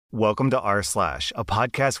Welcome to r slash, a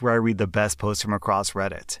podcast where I read the best posts from across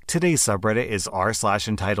Reddit. Today's subreddit is r slash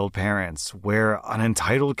entitled parents, where an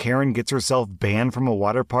entitled Karen gets herself banned from a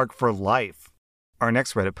water park for life. Our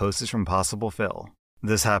next Reddit post is from Possible Phil.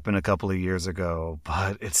 This happened a couple of years ago,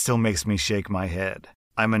 but it still makes me shake my head.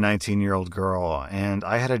 I'm a 19-year-old girl, and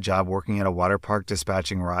I had a job working at a water park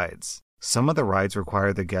dispatching rides. Some of the rides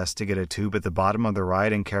require the guests to get a tube at the bottom of the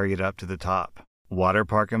ride and carry it up to the top. Water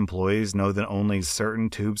park employees know that only certain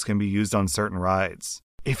tubes can be used on certain rides.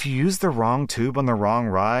 If you use the wrong tube on the wrong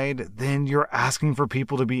ride, then you're asking for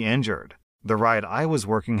people to be injured. The ride I was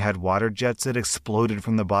working had water jets that exploded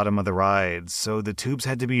from the bottom of the ride, so the tubes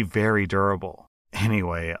had to be very durable.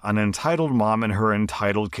 Anyway, an entitled mom and her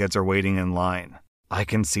entitled kids are waiting in line. I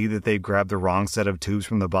can see that they grabbed the wrong set of tubes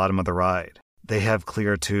from the bottom of the ride. They have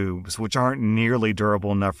clear tubes, which aren't nearly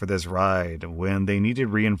durable enough for this ride, when they needed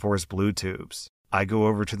reinforced blue tubes. I go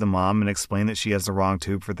over to the mom and explain that she has the wrong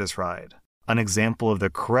tube for this ride. An example of the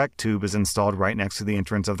correct tube is installed right next to the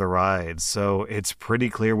entrance of the ride, so it's pretty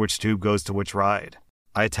clear which tube goes to which ride.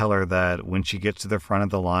 I tell her that when she gets to the front of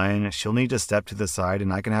the line, she'll need to step to the side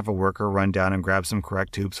and I can have a worker run down and grab some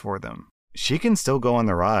correct tubes for them. She can still go on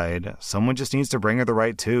the ride, someone just needs to bring her the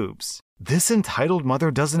right tubes. This entitled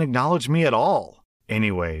mother doesn't acknowledge me at all.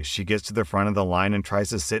 Anyway, she gets to the front of the line and tries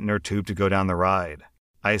to sit in her tube to go down the ride.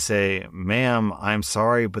 I say, "Ma'am, I'm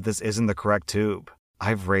sorry, but this isn't the correct tube.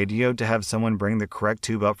 I've radioed to have someone bring the correct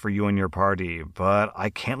tube up for you and your party, but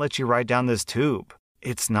I can't let you ride down this tube.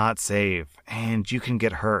 It's not safe, and you can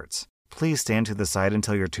get hurt. Please stand to the side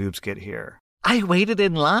until your tubes get here." I waited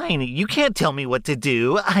in line. You can't tell me what to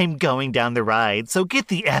do. I'm going down the ride, so get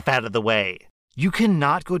the F out of the way. You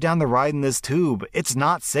cannot go down the ride in this tube. It's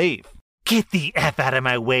not safe. Get the F out of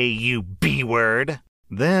my way, you B-word.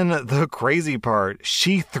 Then, the crazy part,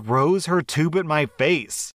 she throws her tube at my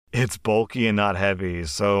face. It's bulky and not heavy,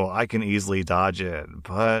 so I can easily dodge it,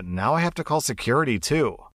 but now I have to call security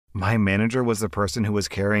too. My manager was the person who was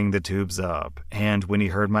carrying the tubes up, and when he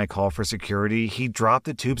heard my call for security, he dropped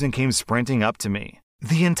the tubes and came sprinting up to me.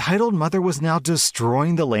 The entitled mother was now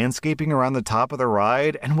destroying the landscaping around the top of the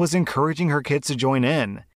ride and was encouraging her kids to join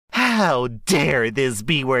in. How dare this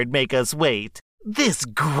B-word make us wait? This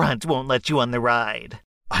grunt won't let you on the ride.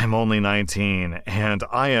 I'm only 19, and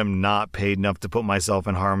I am not paid enough to put myself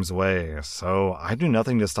in harm's way, so I do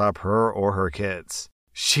nothing to stop her or her kids.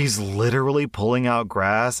 She's literally pulling out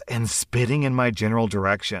grass and spitting in my general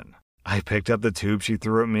direction. I picked up the tube she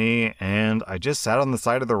threw at me, and I just sat on the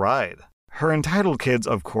side of the ride. Her entitled kids,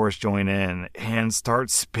 of course, join in and start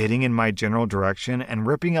spitting in my general direction and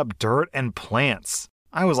ripping up dirt and plants.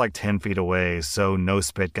 I was like 10 feet away, so no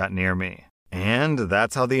spit got near me. And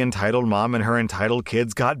that's how the entitled mom and her entitled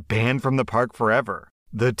kids got banned from the park forever.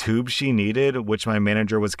 The tubes she needed, which my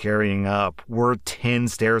manager was carrying up, were 10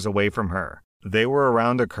 stairs away from her. They were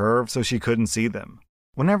around a curve so she couldn't see them.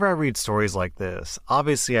 Whenever I read stories like this,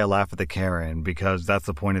 obviously I laugh at the Karen because that's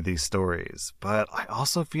the point of these stories, but I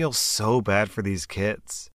also feel so bad for these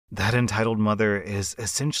kids. That entitled mother is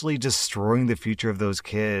essentially destroying the future of those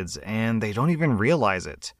kids, and they don't even realize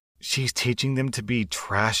it. She's teaching them to be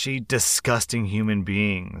trashy, disgusting human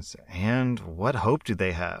beings, and what hope do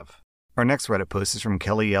they have? Our next Reddit post is from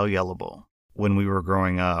Kelly L. Yellable. When we were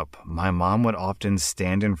growing up, my mom would often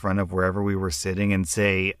stand in front of wherever we were sitting and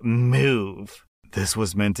say, "Move." This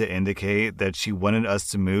was meant to indicate that she wanted us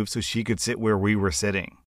to move so she could sit where we were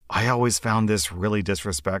sitting. I always found this really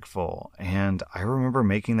disrespectful, and I remember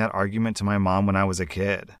making that argument to my mom when I was a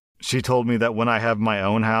kid. She told me that when I have my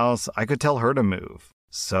own house, I could tell her to move.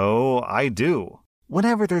 So I do.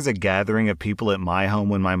 Whenever there's a gathering of people at my home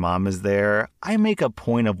when my mom is there, I make a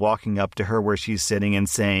point of walking up to her where she's sitting and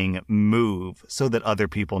saying, "Move," so that other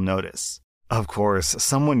people notice. Of course,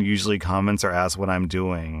 someone usually comments or asks what I'm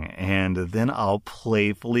doing, and then I'll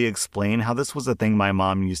playfully explain how this was a thing my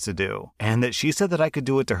mom used to do, and that she said that I could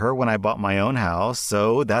do it to her when I bought my own house,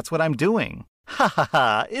 so that's what I'm doing. Ha ha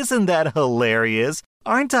ha, isn't that hilarious?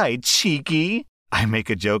 Aren't I cheeky? I make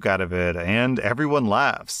a joke out of it, and everyone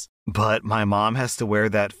laughs. But my mom has to wear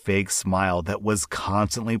that fake smile that was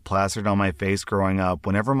constantly plastered on my face growing up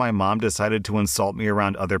whenever my mom decided to insult me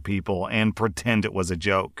around other people and pretend it was a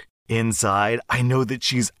joke. Inside, I know that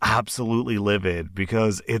she's absolutely livid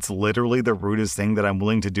because it's literally the rudest thing that I'm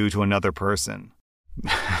willing to do to another person.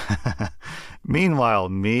 Meanwhile,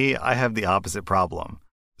 I have the opposite problem.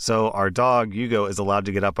 So our dog, Hugo, is allowed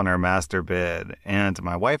to get up on our master bed, and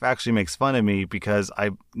my wife actually makes fun of me because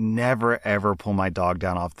I never ever pull my dog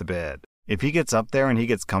down off the bed. If he gets up there and he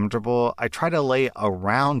gets comfortable, I try to lay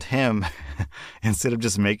around him instead of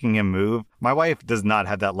just making him move. My wife does not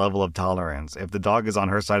have that level of tolerance. If the dog is on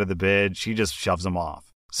her side of the bed, she just shoves him off.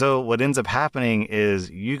 So what ends up happening is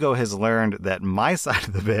Yugo has learned that my side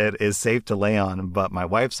of the bed is safe to lay on, but my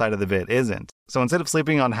wife's side of the bed isn't. So instead of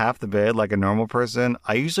sleeping on half the bed like a normal person,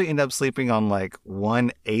 I usually end up sleeping on like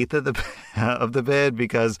 1/8 of the bed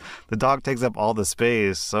because the dog takes up all the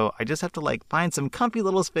space. So I just have to like find some comfy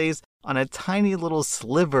little space on a tiny little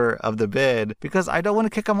sliver of the bed because I don't want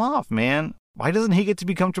to kick him off, man. Why doesn't he get to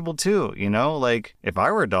be comfortable too? You know, like if I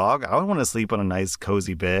were a dog, I would want to sleep on a nice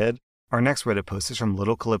cozy bed. Our next Reddit post is from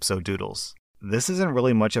Little Calypso Doodles. This isn't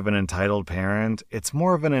really much of an entitled parent, it's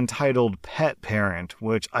more of an entitled pet parent,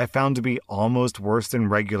 which I found to be almost worse than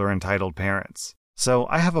regular entitled parents. So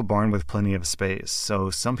I have a barn with plenty of space, so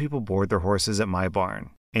some people board their horses at my barn.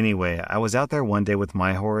 Anyway, I was out there one day with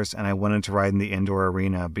my horse and I wanted to ride in the indoor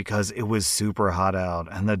arena because it was super hot out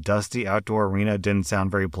and the dusty outdoor arena didn't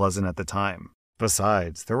sound very pleasant at the time.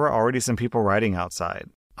 Besides, there were already some people riding outside.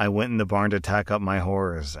 I went in the barn to tack up my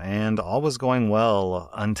horse, and all was going well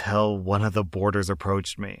until one of the boarders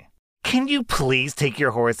approached me. Can you please take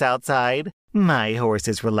your horse outside? My horse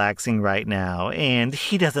is relaxing right now, and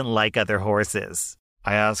he doesn't like other horses.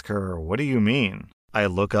 I ask her, what do you mean? I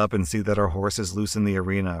look up and see that our horse is loose in the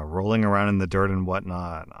arena, rolling around in the dirt and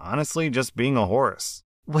whatnot. Honestly, just being a horse.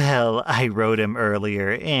 Well, I rode him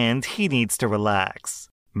earlier, and he needs to relax.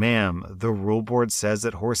 Ma'am, the rule board says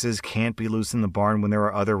that horses can't be loose in the barn when there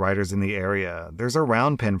are other riders in the area. There's a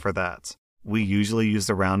round pen for that. We usually use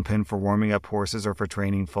the round pen for warming up horses or for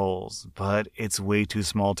training foals, but it's way too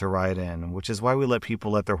small to ride in, which is why we let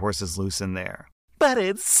people let their horses loose in there. But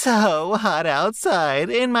it's so hot outside,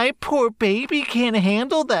 and my poor baby can't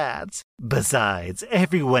handle that. Besides,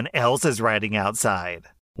 everyone else is riding outside.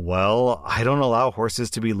 Well, I don't allow horses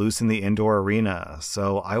to be loose in the indoor arena,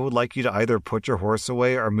 so I would like you to either put your horse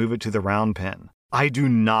away or move it to the round pen. I do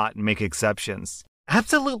not make exceptions.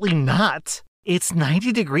 Absolutely not. It's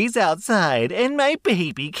 90 degrees outside, and my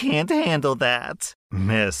baby can't handle that.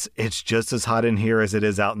 Miss, it's just as hot in here as it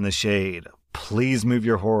is out in the shade. Please move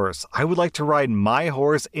your horse. I would like to ride my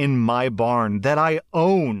horse in my barn that I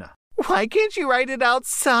own. Why can't you ride it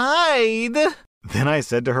outside? Then I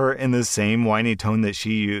said to her in the same whiny tone that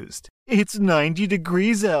she used, It's 90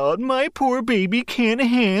 degrees out. My poor baby can't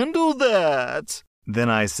handle that. Then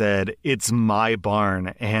I said, it's my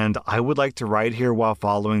barn, and I would like to ride here while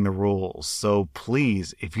following the rules. So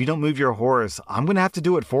please, if you don't move your horse, I'm going to have to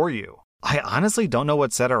do it for you. I honestly don't know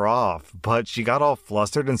what set her off, but she got all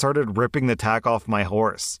flustered and started ripping the tack off my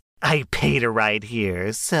horse. I pay to ride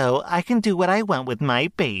here, so I can do what I want with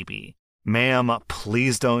my baby. Ma'am,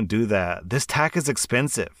 please don't do that. This tack is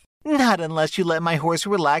expensive. Not unless you let my horse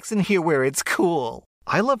relax in here where it's cool.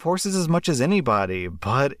 I love horses as much as anybody,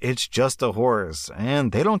 but it's just a horse,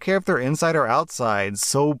 and they don't care if they're inside or outside,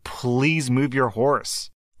 so please move your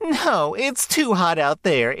horse. No, it's too hot out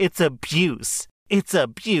there. It's abuse. It's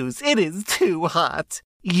abuse. It is too hot.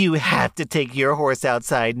 You have to take your horse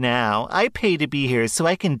outside now. I pay to be here so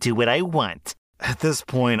I can do what I want. At this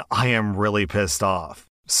point, I am really pissed off.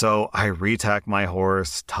 So I retack my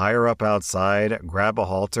horse, tie her up outside, grab a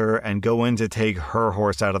halter, and go in to take her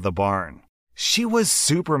horse out of the barn. She was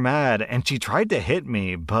super mad, and she tried to hit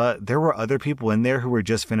me, but there were other people in there who were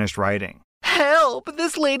just finished riding. Help!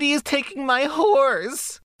 This lady is taking my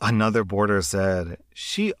horse! Another boarder said,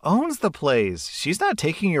 She owns the place. She's not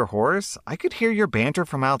taking your horse. I could hear your banter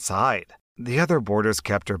from outside. The other boarders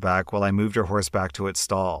kept her back while I moved her horse back to its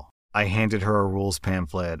stall. I handed her a rules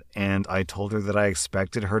pamphlet, and I told her that I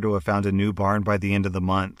expected her to have found a new barn by the end of the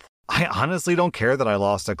month. I honestly don't care that I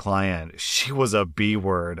lost a client. She was a B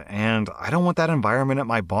word, and I don't want that environment at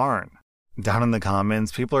my barn. Down in the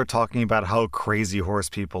comments, people are talking about how crazy horse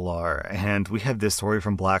people are, and we have this story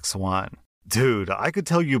from Black Swan. Dude, I could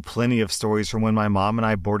tell you plenty of stories from when my mom and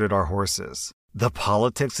I boarded our horses. The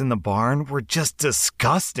politics in the barn were just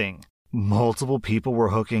disgusting. Multiple people were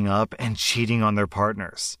hooking up and cheating on their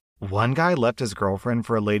partners. One guy left his girlfriend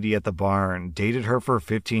for a lady at the barn, dated her for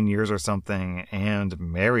 15 years or something, and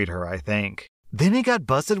married her, I think. Then he got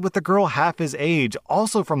busted with a girl half his age,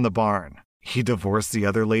 also from the barn. He divorced the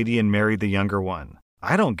other lady and married the younger one.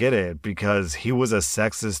 I don't get it, because he was a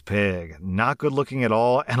sexist pig, not good looking at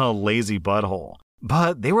all, and a lazy butthole.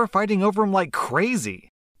 But they were fighting over him like crazy.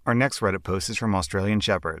 Our next Reddit post is from Australian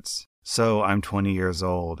Shepherds. So I'm 20 years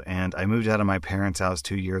old, and I moved out of my parents' house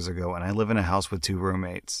 2 years ago, and I live in a house with 2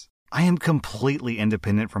 roommates. I am completely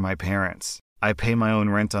independent from my parents. I pay my own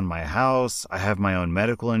rent on my house, I have my own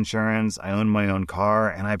medical insurance, I own my own car,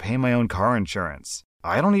 and I pay my own car insurance.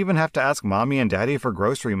 I don't even have to ask mommy and daddy for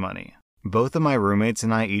grocery money. Both of my roommates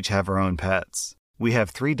and I each have our own pets. We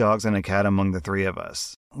have 3 dogs and a cat among the 3 of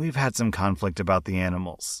us. We've had some conflict about the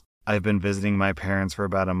animals. I've been visiting my parents for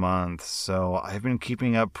about a month, so I've been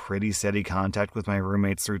keeping up pretty steady contact with my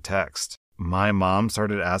roommates through text. My mom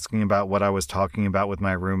started asking about what I was talking about with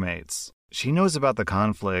my roommates. She knows about the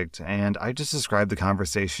conflict, and I just described the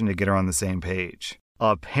conversation to get her on the same page.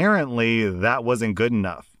 Apparently, that wasn't good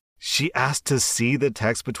enough. She asked to see the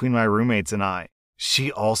text between my roommates and I.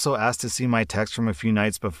 She also asked to see my text from a few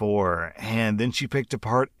nights before, and then she picked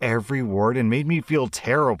apart every word and made me feel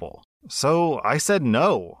terrible. So I said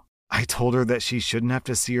no. I told her that she shouldn't have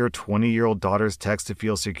to see her 20-year-old daughter's text to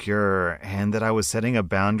feel secure, and that I was setting a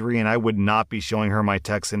boundary and I would not be showing her my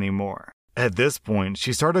texts anymore. At this point,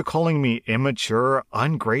 she started calling me immature,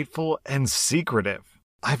 ungrateful, and secretive.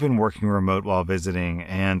 I've been working remote while visiting,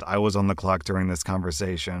 and I was on the clock during this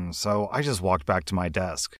conversation, so I just walked back to my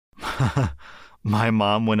desk. My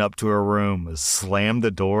mom went up to her room, slammed the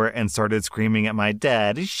door, and started screaming at my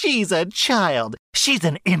dad, "She's a child! She's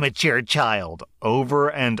an immature child!" over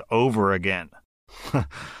and over again.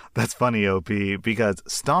 That's funny, OP, because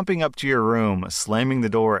stomping up to your room, slamming the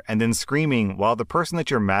door, and then screaming while the person that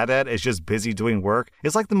you're mad at is just busy doing work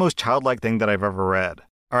is like the most childlike thing that I've ever read.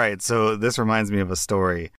 Alright, so this reminds me of a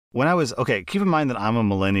story. Keep in mind that I'm a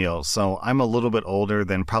millennial, so I'm a little bit older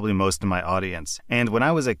than probably most of my audience. And when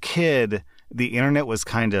I was a kid, the internet was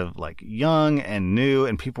kind of like young and new,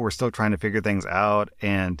 and people were still trying to figure things out,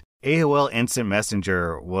 and AOL Instant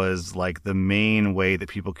Messenger was like the main way that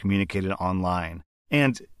people communicated online.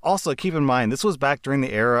 And also keep in mind, this was back during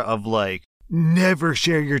the era of like, never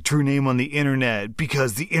share your true name on the internet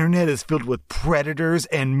because the internet is filled with predators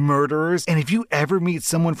and murderers, and if you ever meet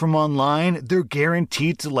someone from online, they're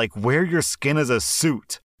guaranteed to like wear your skin as a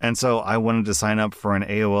suit. And so I wanted to sign up for an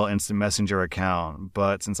AOL Instant Messenger account,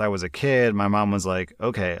 but since I was a kid, my mom was like,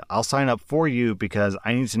 okay, I'll sign up for you because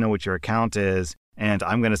I need to know what your account is, and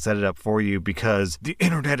I'm going to set it up for you because the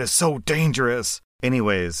internet is so dangerous.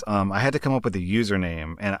 Anyways, I had to come up with a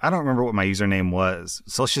username, and I don't remember what my username was,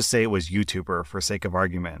 so let's just say it was YouTuber for sake of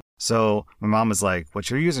argument. So my mom was like, what's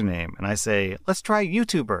your username? And I say, let's try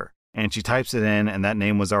YouTuber. And she types it in, and that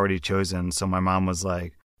name was already chosen, so my mom was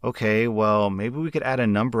like, okay, well, maybe we could add a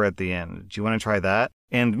number at the end. Do you want to try that?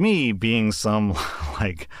 And me being some,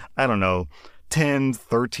 10,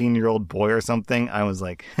 13-year-old boy or something, I was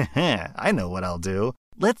like, I know what I'll do.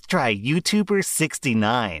 Let's try YouTuber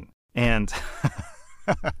 69. And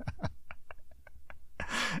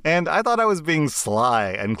and I thought I was being sly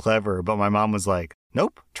and clever, but my mom was like,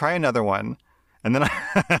 nope, try another one. And then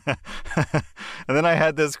I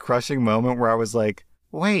had this crushing moment where I was like,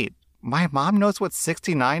 wait, my mom knows what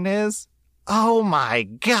 69 is? Oh my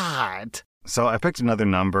God. So I picked another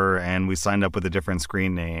number and we signed up with a different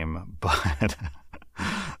screen name, but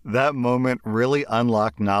that moment really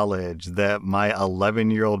unlocked knowledge that my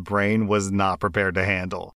 11-year-old brain was not prepared to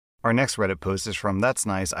handle. Our next Reddit post is from That's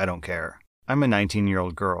Nice, I Don't Care. I'm a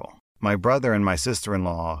 19-year-old girl. My brother and my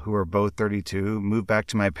sister-in-law, who are both 32, moved back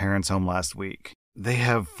to my parents' home last week. They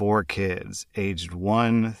have 4 kids, aged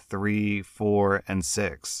 1, 3, 4, and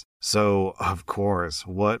 6. So, of course,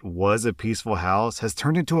 what was a peaceful house has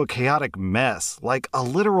turned into a chaotic mess, like a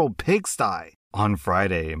literal pigsty. On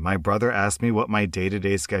Friday, my brother asked me what my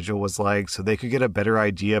day-to-day schedule was like so they could get a better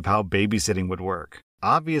idea of how babysitting would work.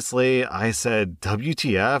 Obviously, I said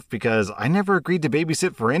WTF because I never agreed to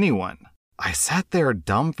babysit for anyone. I sat there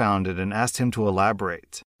dumbfounded and asked him to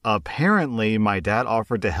elaborate. Apparently, my dad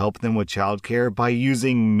offered to help them with childcare by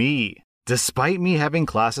using me. Despite me having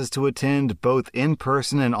classes to attend both in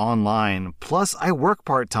person and online, plus I work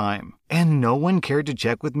part-time. And no one cared to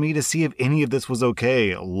check with me to see if any of this was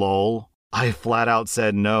okay, lol. I flat out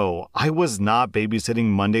said no. I was not babysitting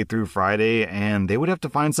Monday through Friday, and they would have to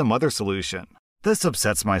find some other solution. This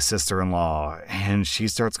upsets my sister-in-law, and she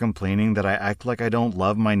starts complaining that I act like I don't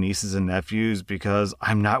love my nieces and nephews because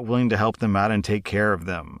I'm not willing to help them out and take care of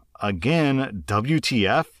them. Again,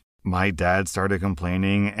 WTF? My dad started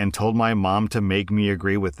complaining and told my mom to make me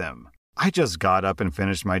agree with them. I just got up and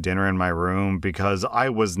finished my dinner in my room because I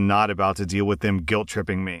was not about to deal with them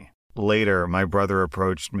guilt-tripping me. Later, my brother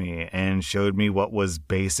approached me and showed me what was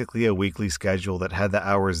basically a weekly schedule that had the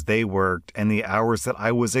hours they worked and the hours that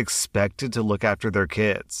I was expected to look after their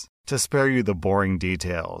kids. To spare you the boring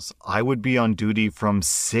details, I would be on duty from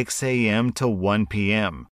 6 a.m. to 1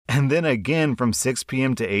 p.m. and then again from 6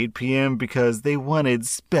 p.m. to 8 p.m. because they wanted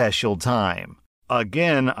special time.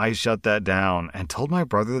 Again, I shut that down and told my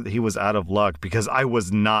brother that he was out of luck because I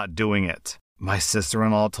was not doing it. My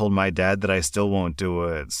sister-in-law told my dad that I still won't do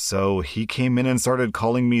it, so he came in and started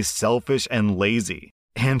calling me selfish and lazy.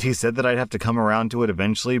 And he said that I'd have to come around to it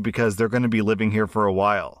eventually because they're going to be living here for a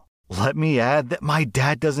while. Let me add that my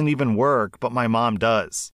dad doesn't even work, but my mom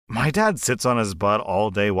does. My dad sits on his butt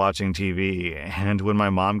all day watching TV, and when my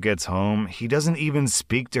mom gets home, he doesn't even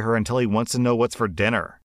speak to her until he wants to know what's for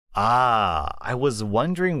dinner. I was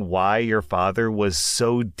wondering why your father was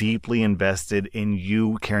so deeply invested in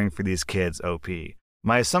you caring for these kids, OP.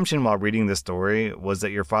 My assumption while reading this story was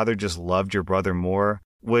that your father just loved your brother more,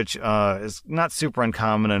 which is not super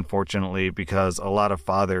uncommon, unfortunately, because a lot of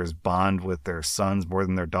fathers bond with their sons more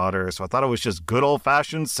than their daughters, so I thought it was just good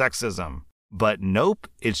old-fashioned sexism. But nope,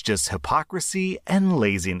 it's just hypocrisy and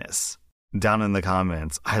laziness. Down in the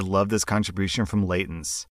comments, I love this contribution from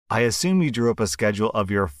Layton's. I assume you drew up a schedule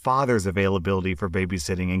of your father's availability for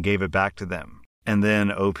babysitting and gave it back to them. And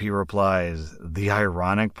then OP replies, the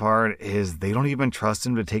ironic part is they don't even trust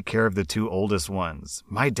him to take care of the two oldest ones.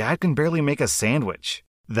 My dad can barely make a sandwich.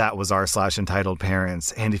 That was r/Entitled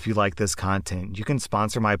Parents, and if you like this content, you can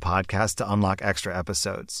sponsor my podcast to unlock extra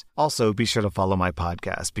episodes. Also, be sure to follow my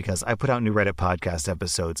podcast because I put out new Reddit podcast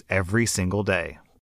episodes every single day.